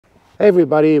Hey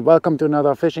everybody, welcome to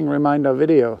another fishing reminder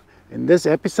video. In this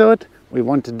episode we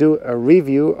want to do a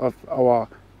review of our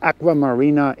Aqua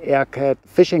Marina Aircat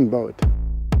fishing boat.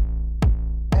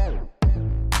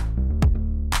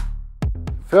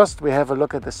 First we have a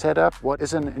look at the setup, what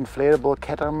is an inflatable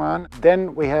catamaran.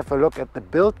 Then we have a look at the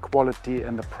build quality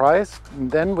and the price.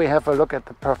 And then we have a look at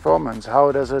the performance.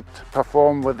 How does it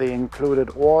perform with the included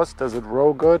oars? Does it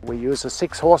row good? We use a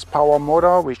 6 horsepower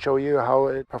motor. We show you how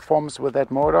it performs with that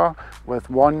motor with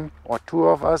 1 or 2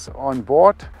 of us on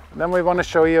board. Then we want to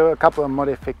show you a couple of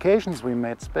modifications we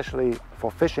made especially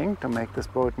for fishing to make this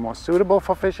boat more suitable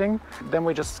for fishing. Then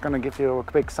we're just going to give you a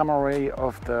quick summary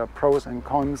of the pros and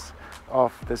cons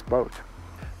of this boat.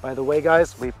 By the way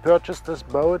guys, we purchased this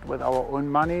boat with our own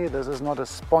money. This is not a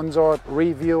sponsored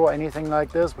review or anything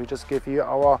like this. We just give you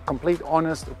our complete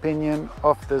honest opinion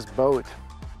of this boat.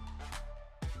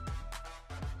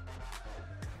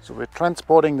 So we're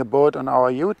transporting the boat on our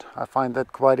ute. I find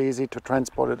that quite easy to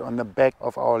transport it on the back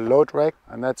of our load rack,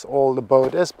 and that's all the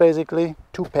boat is basically,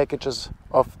 2 packages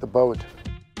of the boat.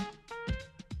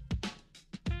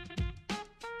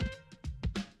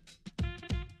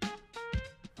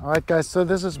 Alright guys, so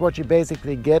this is what you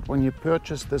basically get when you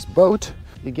purchase this boat.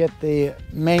 You get the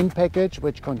main package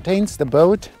which contains the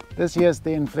boat. This here is the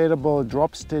inflatable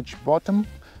drop stitch bottom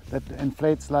that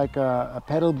inflates like a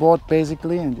paddle board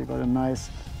basically, and you got a nice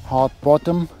hard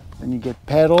bottom. Then you get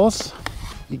paddles,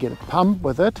 you get a pump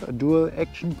with it, a dual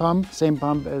action pump, same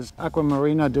pump as Aqua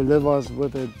Marina delivers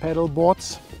with the paddle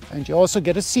boards, and you also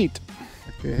get a seat.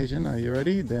 Okay Haitian, are you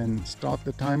ready? Then start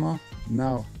the timer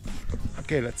now.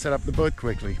 Okay, let's set up the boat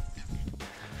quickly.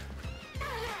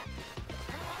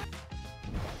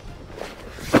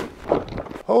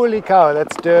 Holy cow,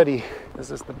 that's dirty. This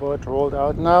is the boat rolled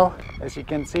out now. As you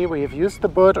can see, we have used the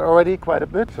boat already quite a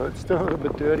bit, so it's still a little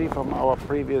bit dirty from our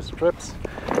previous trips.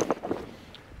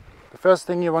 The first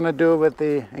thing you want to do with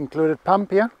the included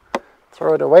pump here,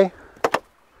 throw it away.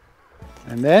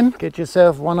 And then get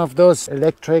yourself one of those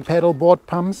electric paddleboard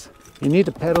pumps. You need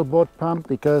a paddleboard pump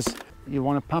because you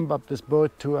want to pump up this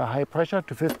boat to a high pressure,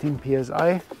 to 15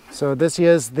 psi. So this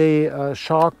here is the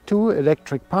Shark 2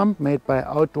 electric pump made by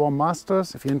Outdoor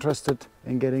Masters. If you're interested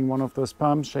in getting one of those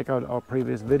pumps, check out our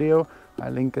previous video. I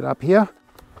link it up here.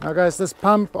 Now guys, this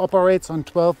pump operates on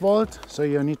 12 volt, so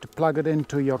you need to plug it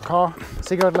into your car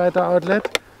cigarette lighter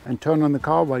outlet and turn on the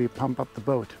car while you pump up the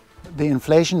boat. The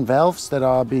inflation valves that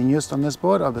are being used on this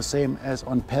boat are the same as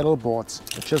on paddle boards.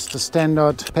 It's just a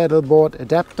standard paddle board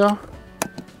adapter.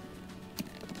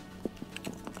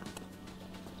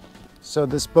 So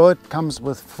this boat comes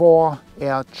with 4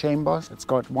 air chambers. It's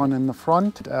got 1 in the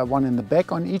front, 1 in the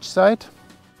back on each side.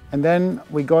 And then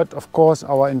we got, of course,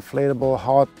 our inflatable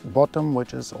hard bottom,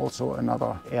 which is also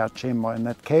another air chamber in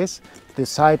that case. The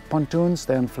side pontoons,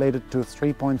 they're inflated to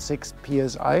 3.6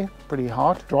 psi, pretty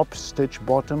hard. Drop stitch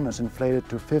bottom is inflated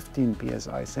to 15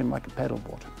 psi, same like a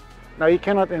paddleboard. Now you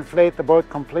cannot inflate the boat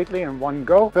completely in one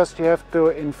go. First you have to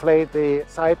inflate the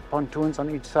side pontoons on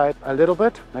each side a little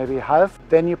bit, maybe half.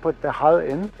 Then you put the hull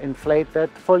in, inflate that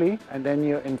fully, and then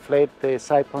you inflate the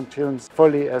side pontoons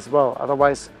fully as well.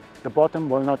 Otherwise the bottom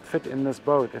will not fit in this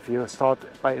boat if you start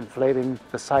by inflating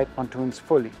the side pontoons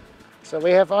fully. So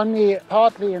we have only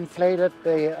partly inflated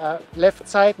the left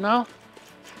side now.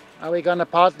 Now we're going to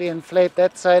partly inflate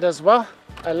that side as well.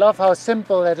 I love how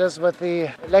simple it is with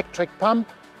the electric pump.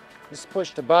 Just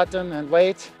push the button and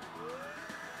wait.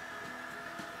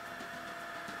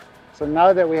 So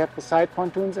now that we have the side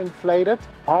pontoons inflated,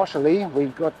 partially we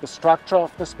got the structure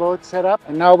of this boat set up,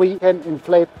 and now we can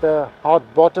inflate the hard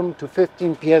bottom to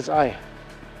 15 psi.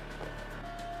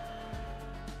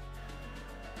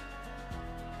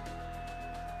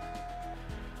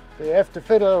 So you have to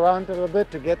fiddle around a little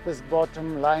bit to get this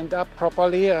bottom lined up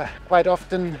properly. Quite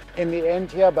often in the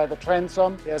end here by the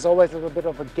transom, there's always a little bit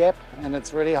of a gap, and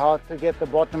it's really hard to get the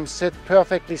bottom sit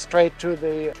perfectly straight to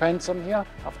the transom here.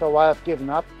 After a while I've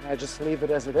given up. I just leave it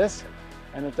as it is,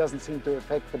 and it doesn't seem to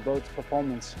affect the boat's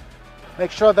performance. Make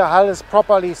sure the hull is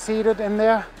properly seated in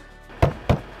there.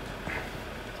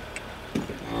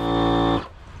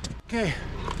 Okay,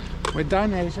 we're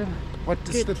done, Asian. What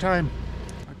is the time?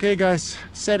 Okay guys,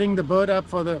 setting the boat up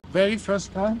for the very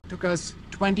first time. Took us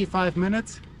 25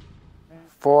 minutes.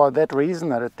 For that reason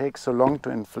that it takes so long to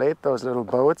inflate those little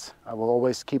boats, I will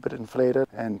always keep it inflated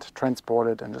and transport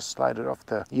it and just slide it off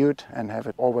the ute and have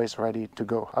it always ready to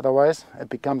go. Otherwise it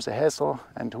becomes a hassle,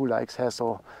 and who likes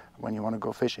hassle when you want to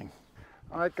go fishing?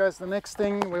 Alright guys, the next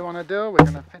thing we want to do, we're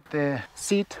going to fit the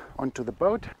seat onto the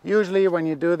boat. Usually when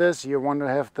you do this, you want to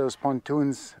have those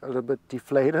pontoons a little bit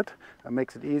deflated. That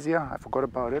makes it easier. I forgot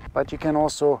about it. But you can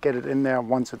also get it in there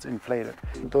once it's inflated.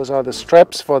 Those are the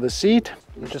straps for the seat.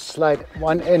 You just slide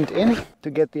one end in to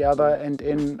get the other end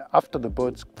in after the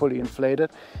boat's fully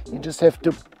inflated. You just have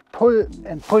to pull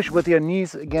and push with your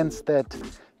knees against that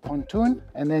pontoon,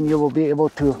 and then you will be able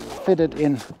to fit it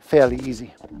in fairly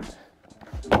easy.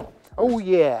 Oh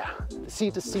yeah, the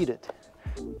seat is seated.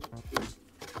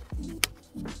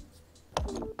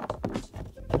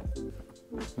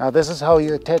 Now this is how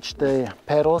you attach the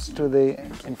paddles to the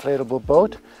inflatable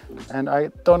boat, and I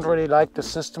don't really like the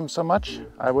system so much.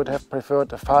 I would have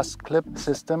preferred a fast clip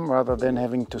system rather than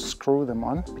having to screw them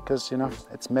on, because you know,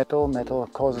 it's metal. Metal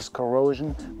causes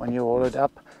corrosion. When you roll it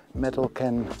up, metal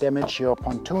can damage your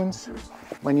pontoons.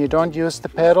 When you don't use the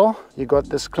paddle, you got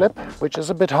this clip, which is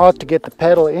a bit hard to get the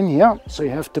paddle in here, so you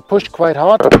have to push quite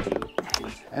hard,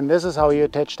 and this is how you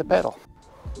attach the paddle.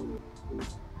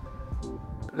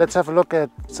 Let's have a look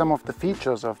at some of the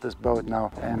features of this boat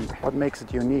now and what makes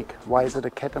it unique. Why is it a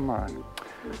catamaran?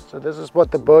 So this is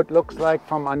what the boat looks like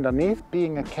from underneath.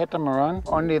 Being a catamaran,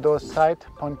 only those side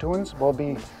pontoons will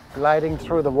be gliding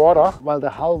through the water, while the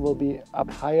hull will be up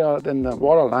higher than the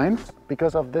waterline.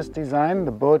 Because of this design,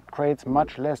 the boat creates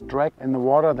much less drag in the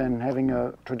water than having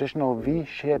a traditional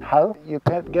V-shaped hull. You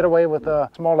can get away with a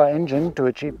smaller engine to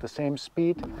achieve the same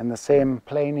speed and the same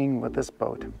planing with this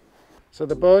boat. So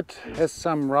the boat has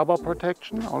some rubber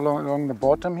protection along the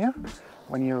bottom here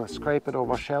when you scrape it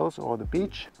over shells or the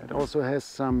beach. It also has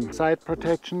some side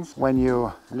protections when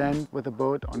you land with the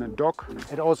boat on a dock.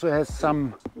 It also has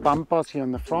some bumpers here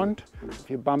in the front. If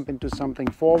you bump into something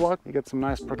forward, you get some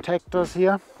nice protectors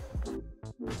here.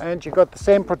 And you got the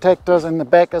same protectors in the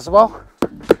back as well.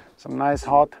 Some nice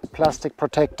hard plastic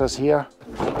protectors here.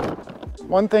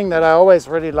 One thing that I always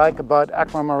really like about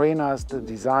Aqua Marina is the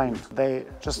design. They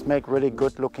just make really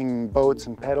good looking boats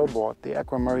and paddleboard. The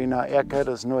Aqua Marina Aircat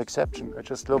is no exception. It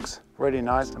just looks really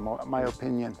nice in my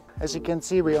opinion. As you can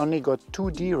see, we only got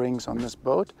 2 D-rings on this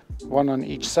boat, one on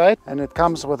each side, and it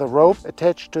comes with a rope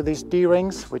attached to these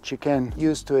D-rings, which you can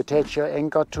use to attach your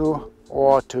anchor to,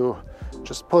 or to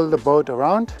just pull the boat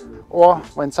around. Or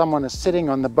when someone is sitting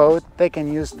on the boat, they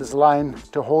can use this line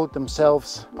to hold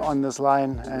themselves on this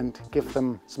line and give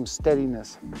them some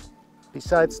steadiness.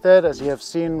 Besides that, as you have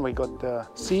seen, we got the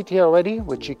seat here already,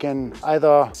 which you can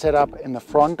either set up in the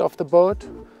front of the boat,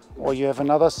 or you have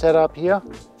another setup here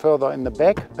further in the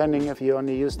back, depending if you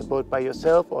only use the boat by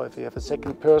yourself or if you have a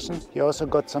second person. You also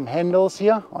got some handles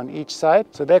here on each side,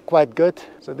 so they're quite good.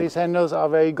 So these handles are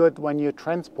very good when you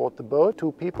transport the boat,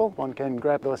 2 people. One can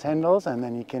grab those handles and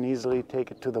then you can easily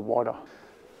take it to the water.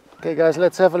 Okay guys,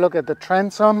 let's have a look at the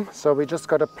transom. So we just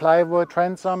got a plywood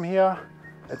transom here.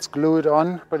 It's glued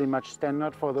on, pretty much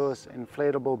standard for those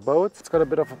inflatable boats. It's got a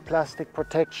bit of a plastic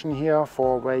protection here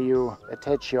for where you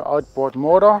attach your outboard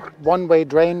motor. One-way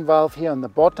drain valve here on the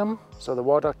bottom, so the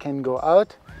water can go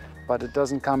out, but it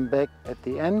doesn't come back at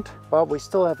the end. But we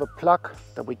still have a plug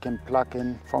that we can plug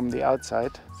in from the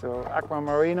outside. So Aqua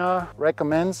Marina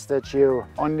recommends that you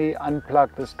only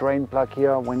unplug this drain plug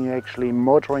here when you're actually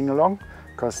motoring along,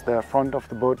 because the front of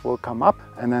the boat will come up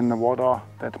and then the water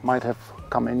that might have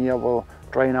come in here will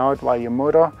drain out while you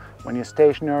motor. When you're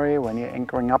stationary, when you're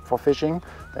anchoring up for fishing,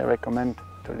 they recommend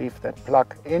to leave that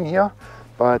plug in here,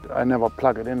 but I never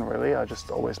plug it in really, I just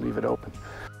always leave it open.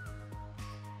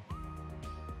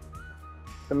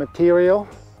 The material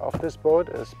of this boat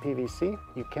is PVC.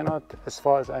 You cannot, as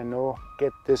far as I know,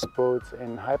 get this boat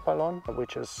in Hyperlon,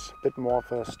 which is a bit more of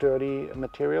a sturdy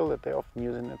material that they often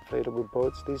use in inflatable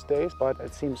boats these days, but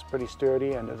it seems pretty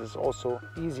sturdy and it is also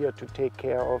easier to take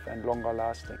care of and longer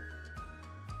lasting.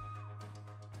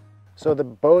 So the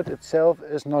boat itself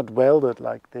is not welded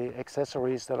like the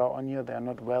accessories that are on here. They're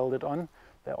not welded on,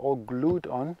 they're all glued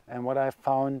on. And what I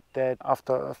found that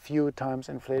after a few times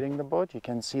inflating the boat, you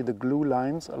can see the glue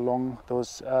lines along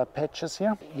those patches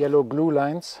here. Yellow glue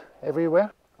lines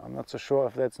everywhere. I'm not so sure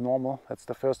if that's normal. That's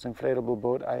the first inflatable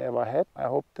boat I ever had. I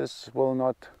hope this will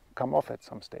not come off at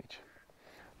some stage.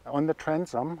 On the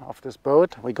transom of this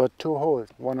boat, we got 2 holes,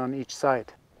 one on each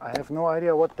side. I have no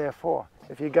idea what they're for.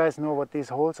 If you guys know what these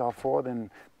holes are for, then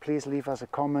please leave us a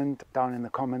comment down in the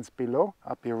comments below.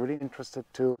 I'd be really interested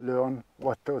to learn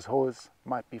what those holes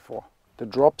might be for. The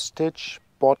drop stitch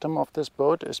bottom of this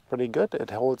boat is pretty good. It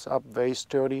holds up very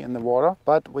sturdy in the water,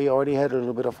 but we already had a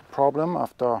little bit of a problem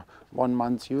after 1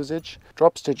 month's usage.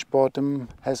 Drop stitch bottom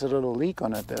has a little leak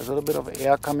on it. There's a little bit of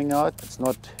air coming out. It's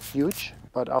not huge,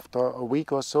 but after a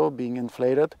week or so being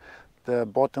inflated, the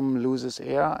bottom loses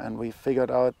air, and we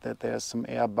figured out that there's some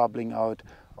air bubbling out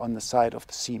on the side of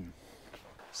the seam.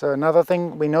 So another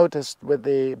thing we noticed with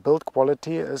the build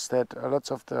quality is that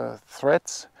lots of the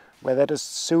threads, where that is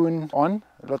sewn on,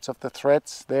 lots of the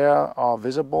threads there are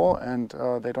visible, and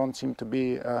they don't seem to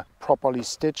be properly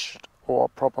stitched or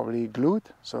properly glued.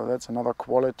 So that's another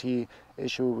quality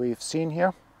issue we've seen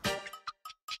here.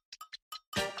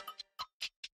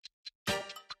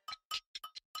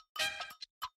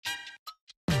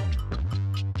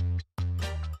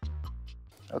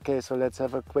 Okay, so let's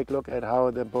have a quick look at how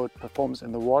the boat performs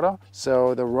in the water.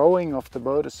 So the rowing of the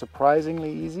boat is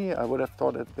surprisingly easy. I would have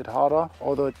thought it a bit harder,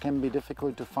 although it can be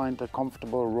difficult to find a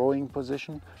comfortable rowing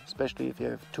position, especially if you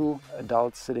have two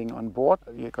adults sitting on board.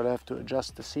 You're gonna have to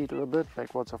adjust the seat a little bit,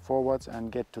 backwards or forwards,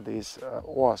 and get to these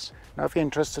oars. Now, if you're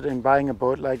interested in buying a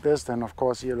boat like this, then of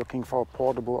course you're looking for a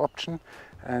portable option.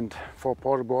 And for a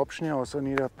portable option, you also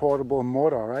need a portable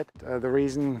motor, right? The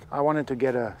reason I wanted to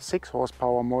get a 6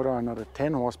 horsepower motor and not a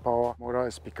 10 horsepower motor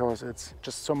is because it's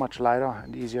just so much lighter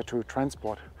and easier to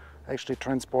transport. I actually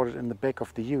transport it in the back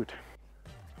of the ute.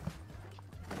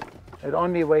 It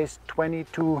only weighs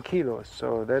 22 kilos,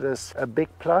 so that is a big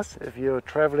plus if you're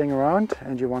traveling around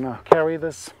and you want to carry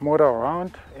this motor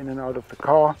around in and out of the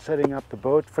car, setting up the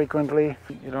boat frequently.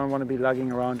 You don't want to be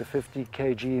lugging around a 50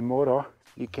 kg motor.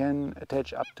 You can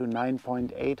attach up to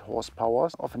 9.8 horsepower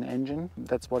of an engine.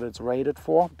 That's what it's rated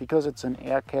for. Because it's an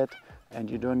Aircat and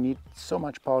you don't need so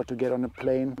much power to get on a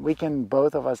plane, we can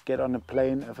both of us get on a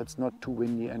plane if it's not too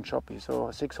windy and choppy. So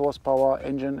a 6 horsepower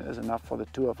engine is enough for the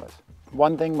two of us.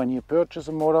 One thing, when you purchase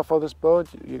a motor for this boat,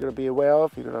 you're going to be aware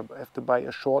of, you're going to have to buy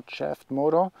a short shaft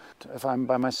motor. If I'm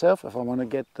by myself, if I want to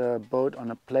get the boat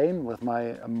on a plane with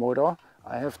my motor,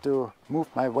 I have to move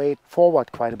my weight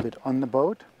forward quite a bit on the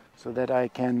boat, so that I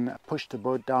can push the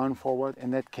boat down forward. In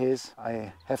that case,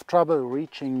 I have trouble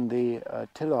reaching the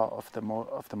tiller of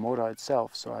the motor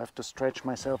itself. So I have to stretch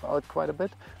myself out quite a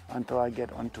bit until I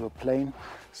get onto a plane.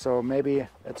 So maybe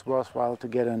it's worthwhile to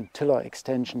get a tiller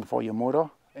extension for your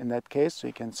motor in that case, so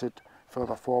you can sit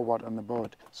further forward on the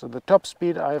boat. So the top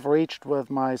speed I've reached with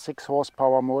my 6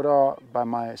 horsepower motor by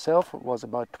myself was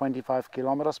about 25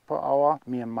 kilometers per hour.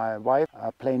 Me and my wife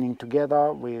planing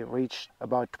together, we reached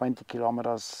about 20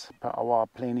 kilometers per hour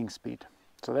planing speed.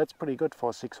 So that's pretty good for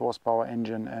a 6 horsepower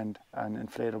engine and an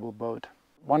inflatable boat.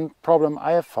 One problem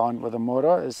I have found with the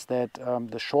motor is that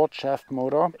the short shaft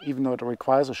motor, even though it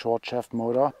requires a short shaft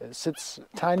motor, sits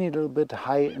a tiny little bit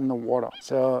high in the water.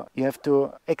 So you have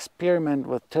to experiment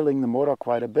with tilting the motor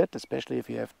quite a bit, especially if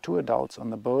you have 2 adults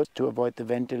on the boat, to avoid the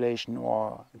ventilation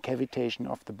or cavitation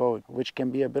of the boat, which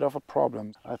can be a bit of a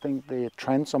problem. I think the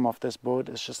transom of this boat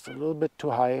is just a little bit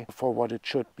too high for what it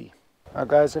should be. Now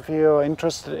guys, if you're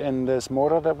interested in this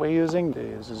motor that we're using,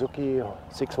 the Suzuki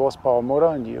 6 horsepower motor,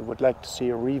 and you would like to see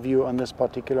a review on this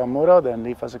particular motor, then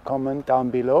leave us a comment down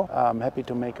below. I'm happy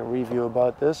to make a review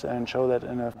about this and show that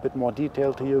in a bit more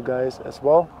detail to you guys as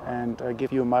well, and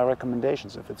give you my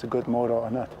recommendations if it's a good motor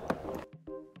or not.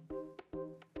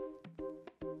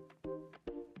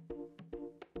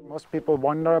 Most people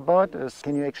wonder about is,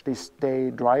 can you actually stay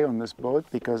dry on this boat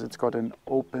because it's got an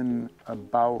open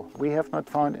bow. We have not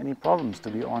found any problems, to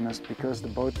be honest, because the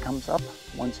boat comes up.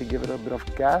 Once you give it a bit of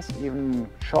gas, even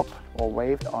shock or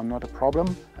wave are not a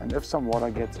problem. And if some water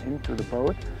gets into the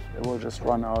boat, it will just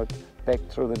run out back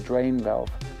through the drain valve.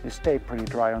 You stay pretty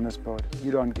dry on this boat.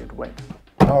 You don't get wet.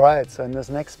 Alright, so in this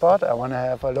next part I want to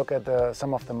have a look at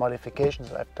some of the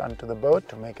modifications I've done to the boat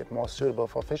to make it more suitable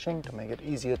for fishing, to make it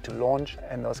easier to launch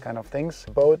and those kind of things.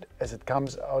 The boat, as it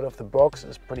comes out of the box,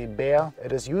 is pretty bare.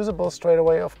 It is usable straight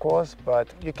away, of course, but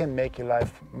you can make your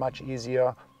life much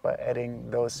easier by adding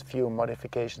those few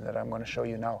modifications that I'm going to show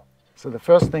you now. So the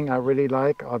first thing I really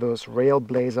like are those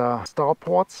Railblazer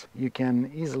starports. You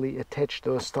can easily attach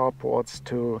those starports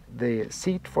to the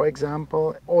seat, for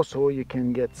example. Also, you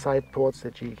can get side ports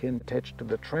that you can attach to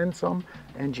the transom,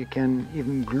 and you can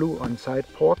even glue on side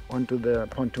port onto the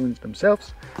pontoons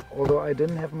themselves. Although I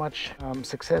didn't have much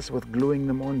success with gluing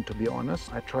them on, to be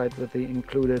honest. I tried with the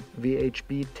included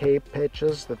VHB tape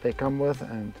patches that they come with,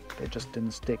 and they just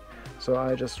didn't stick. So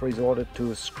I just resorted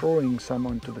to screwing some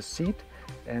onto the seat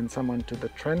and some onto the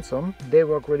transom. They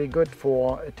work really good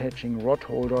for attaching rod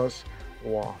holders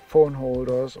or phone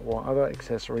holders or other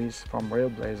accessories from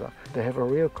Railblazer. They have a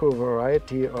real cool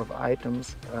variety of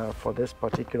items for this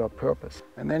particular purpose.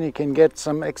 And then you can get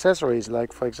some accessories,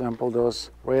 like for example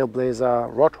those Railblazer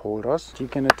rod holders. You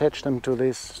can attach them to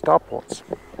these starports.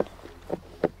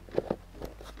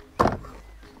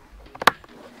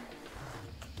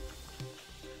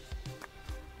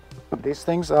 These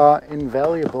things are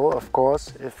invaluable, of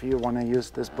course, if you want to use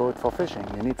this boat for fishing.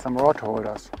 You need some rod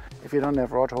holders. If you don't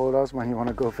have rod holders when you want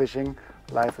to go fishing,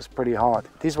 life is pretty hard.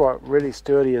 These were really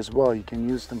sturdy as well. You can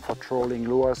use them for trolling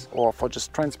lures or for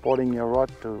just transporting your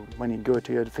rod to when you go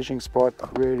to your fishing spot.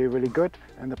 Really, really good.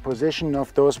 And the position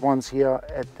of those ones here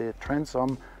at the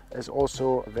transom is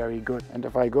also very good. And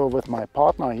if I go with my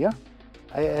partner here,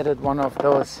 I added one of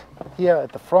those here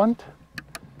at the front.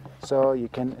 So you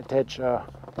can attach a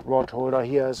rod holder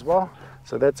here as well.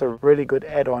 So that's a really good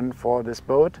add-on for this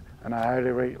boat. And I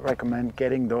highly recommend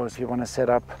getting those if you want to set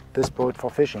up this boat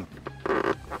for fishing.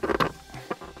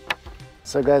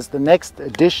 So guys, the next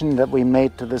addition that we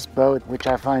made to this boat, which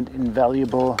I find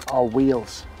invaluable, are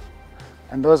wheels.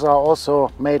 And those are also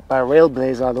made by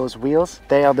Railblazer, those wheels.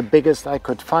 They are the biggest I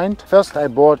could find. First I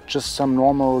bought just some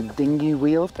normal dinghy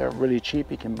wheels. They're really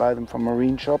cheap, you can buy them from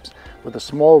marine shops with the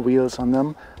small wheels on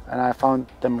them. And I found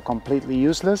them completely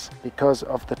useless because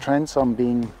of the transom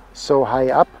being so high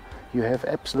up. You have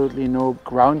absolutely no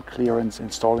ground clearance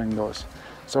installing those.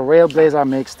 So Railblazer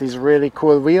makes these really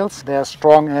cool wheels. They're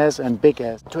strong as and big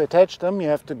as. To attach them, you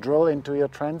have to drill into your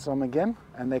transom again,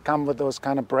 and they come with those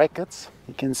kind of brackets.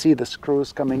 You can see the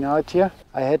screws coming out here.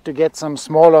 I had to get some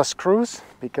smaller screws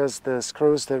because the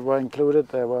screws that were included,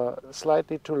 they were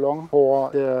slightly too long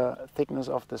for the thickness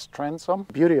of this transom.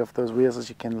 The beauty of those wheels is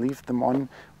you can leave them on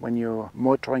when you're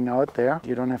motoring out there.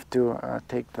 You don't have to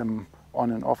take them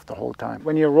on and off the whole time.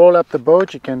 When you roll up the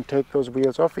boat, you can take those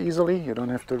wheels off easily. You don't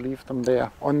have to leave them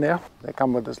there on there. They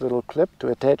come with this little clip to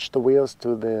attach the wheels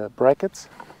to the brackets.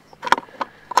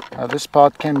 Now this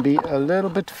part can be a little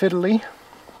bit fiddly.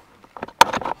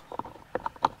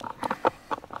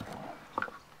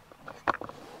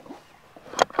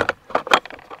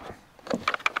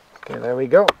 Okay, there we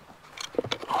go.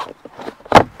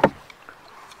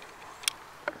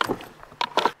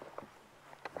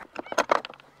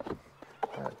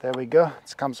 There we go.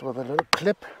 It comes with a little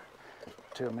clip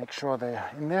to make sure they're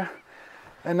in there.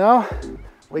 And now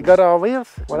we got our wheels.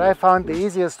 What I found the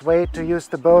easiest way to use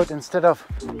the boat instead of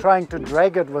trying to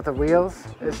drag it with the wheels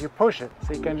is you push it.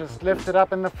 So you can just lift it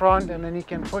up in the front and then you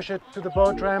can push it to the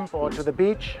boat ramp or to the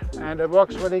beach. And it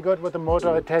works really good with the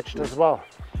motor attached as well.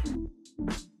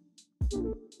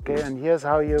 Okay, and here's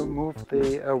how you move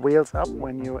the wheels up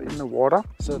when you're in the water.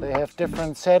 So they have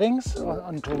different settings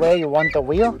onto where you want the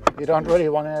wheel. You don't really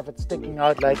want to have it sticking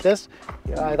out like this.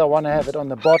 You either want to have it on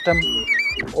the bottom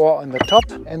or on the top.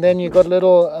 And then you got a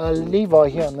little lever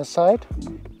here on the side.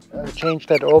 Change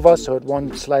that over so it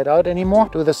won't slide out anymore.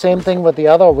 Do the same thing with the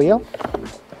other wheel.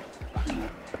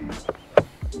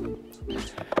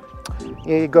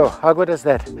 Here you go. How good is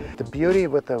that? The beauty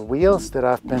with the wheels that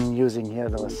I've been using here,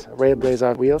 those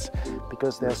Railblazer wheels,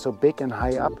 because they're so big and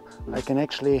high up, I can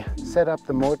actually set up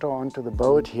the motor onto the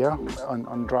boat here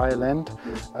on dry land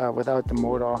without the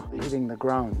motor hitting the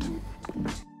ground.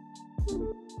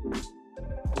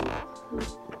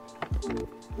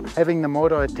 Having the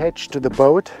motor attached to the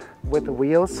boat with the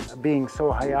wheels being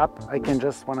so high up, I can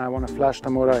just, when I want to flush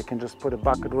the motor, I can just put a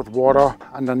bucket with water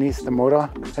underneath the motor,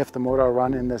 have the motor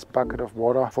run in this bucket of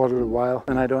water for a little while,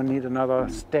 and I don't need another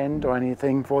stand or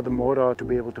anything for the motor to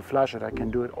be able to flush it. I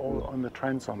can do it all on the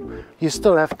transom. You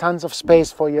still have tons of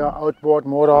space for your outboard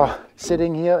motor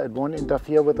sitting here. It won't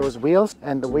interfere with those wheels,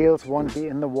 and the wheels won't be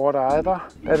in the water either.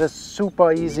 That is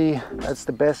super easy. That's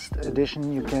the best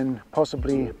addition you can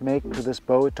possibly make to this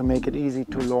boat to make it easy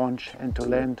to launch and to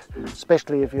land,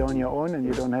 especially if you're on your own and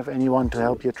you don't have anyone to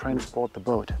help you transport the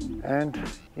boat. And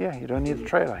yeah, you don't need a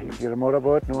trailer. If you're a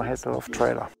motorboat, no hassle of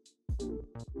trailer.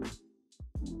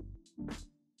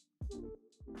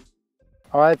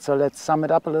 Alright, so let's sum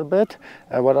it up a little bit.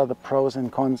 What are the pros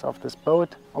and cons of this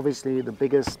boat? Obviously the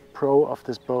biggest pro of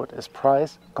this boat is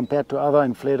price. Compared to other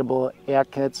inflatable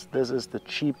Aircats, this is the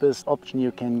cheapest option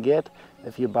you can get.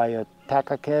 If you buy a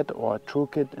Cat or a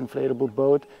TrueKit inflatable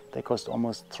boat, they cost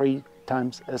almost 3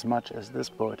 times as much as this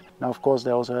boat. Now of course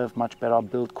they also have much better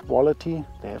build quality.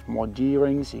 They have more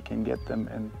D-rings, you can get them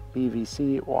in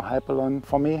PVC or Hypalon.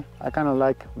 For me, I kind of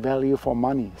like value for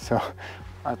money, so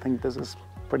I think this is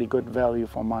pretty good value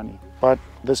for money. But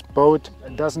this boat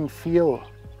doesn't feel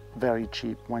very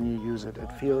cheap when you use it.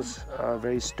 It feels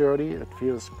very sturdy, it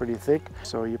feels pretty thick,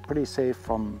 so you're pretty safe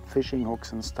from fishing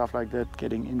hooks and stuff like that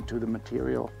getting into the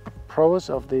material. Pros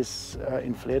of these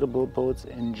inflatable boats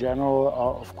in general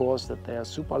are of course that they are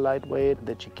super lightweight,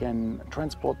 that you can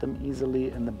transport them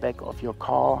easily in the back of your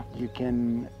car. You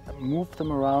can move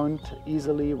them around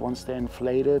easily once they're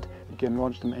inflated. You can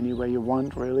launch them anywhere you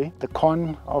want, really. The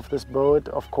con of this boat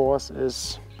of course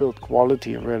is build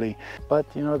quality, really. But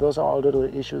you know, those are all little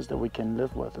issues that we can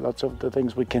live with. Lots of the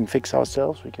things we can fix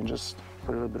ourselves. We can just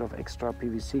put a little bit of extra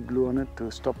PVC glue on it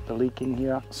to stop the leaking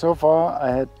here. So far I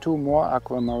had 2 more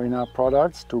Aqua Marina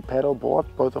products to paddle board.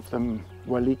 Both of them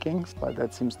were leaking, but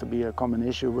that seems to be a common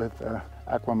issue with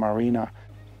Aqua Marina.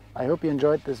 I hope you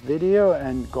enjoyed this video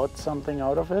and got something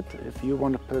out of it. If you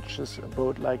want to purchase a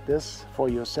boat like this for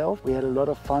yourself, we had a lot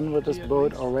of fun with this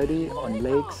boat already on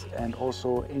lakes and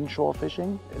also inshore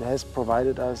fishing. It has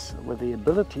provided us with the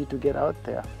ability to get out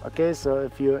there. Okay, so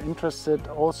if you're interested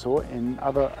also in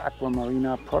other Aqua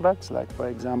Marina products, like for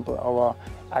example our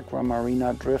Aqua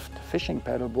Marina Drift fishing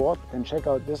paddleboard, then check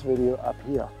out this video up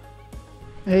here.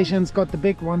 Asian's got the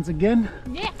big ones again.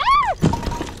 Yeah.